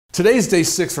Today's day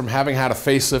 6 from having had a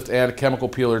facelift and a chemical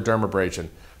peel or dermabrasion.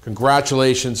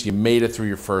 Congratulations, you made it through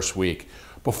your first week.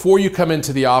 Before you come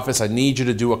into the office, I need you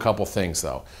to do a couple things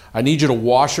though. I need you to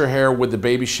wash your hair with the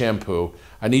baby shampoo.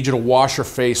 I need you to wash your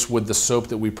face with the soap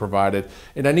that we provided.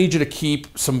 And I need you to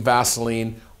keep some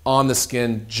Vaseline on the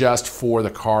skin just for the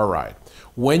car ride.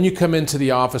 When you come into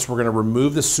the office, we're going to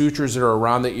remove the sutures that are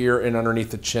around the ear and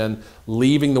underneath the chin,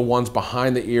 leaving the ones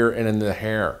behind the ear and in the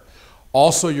hair.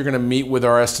 Also, you're going to meet with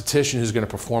our esthetician who's going to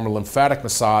perform a lymphatic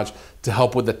massage to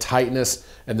help with the tightness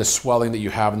and the swelling that you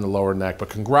have in the lower neck. But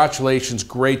congratulations,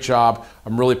 great job.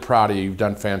 I'm really proud of you. You've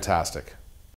done fantastic.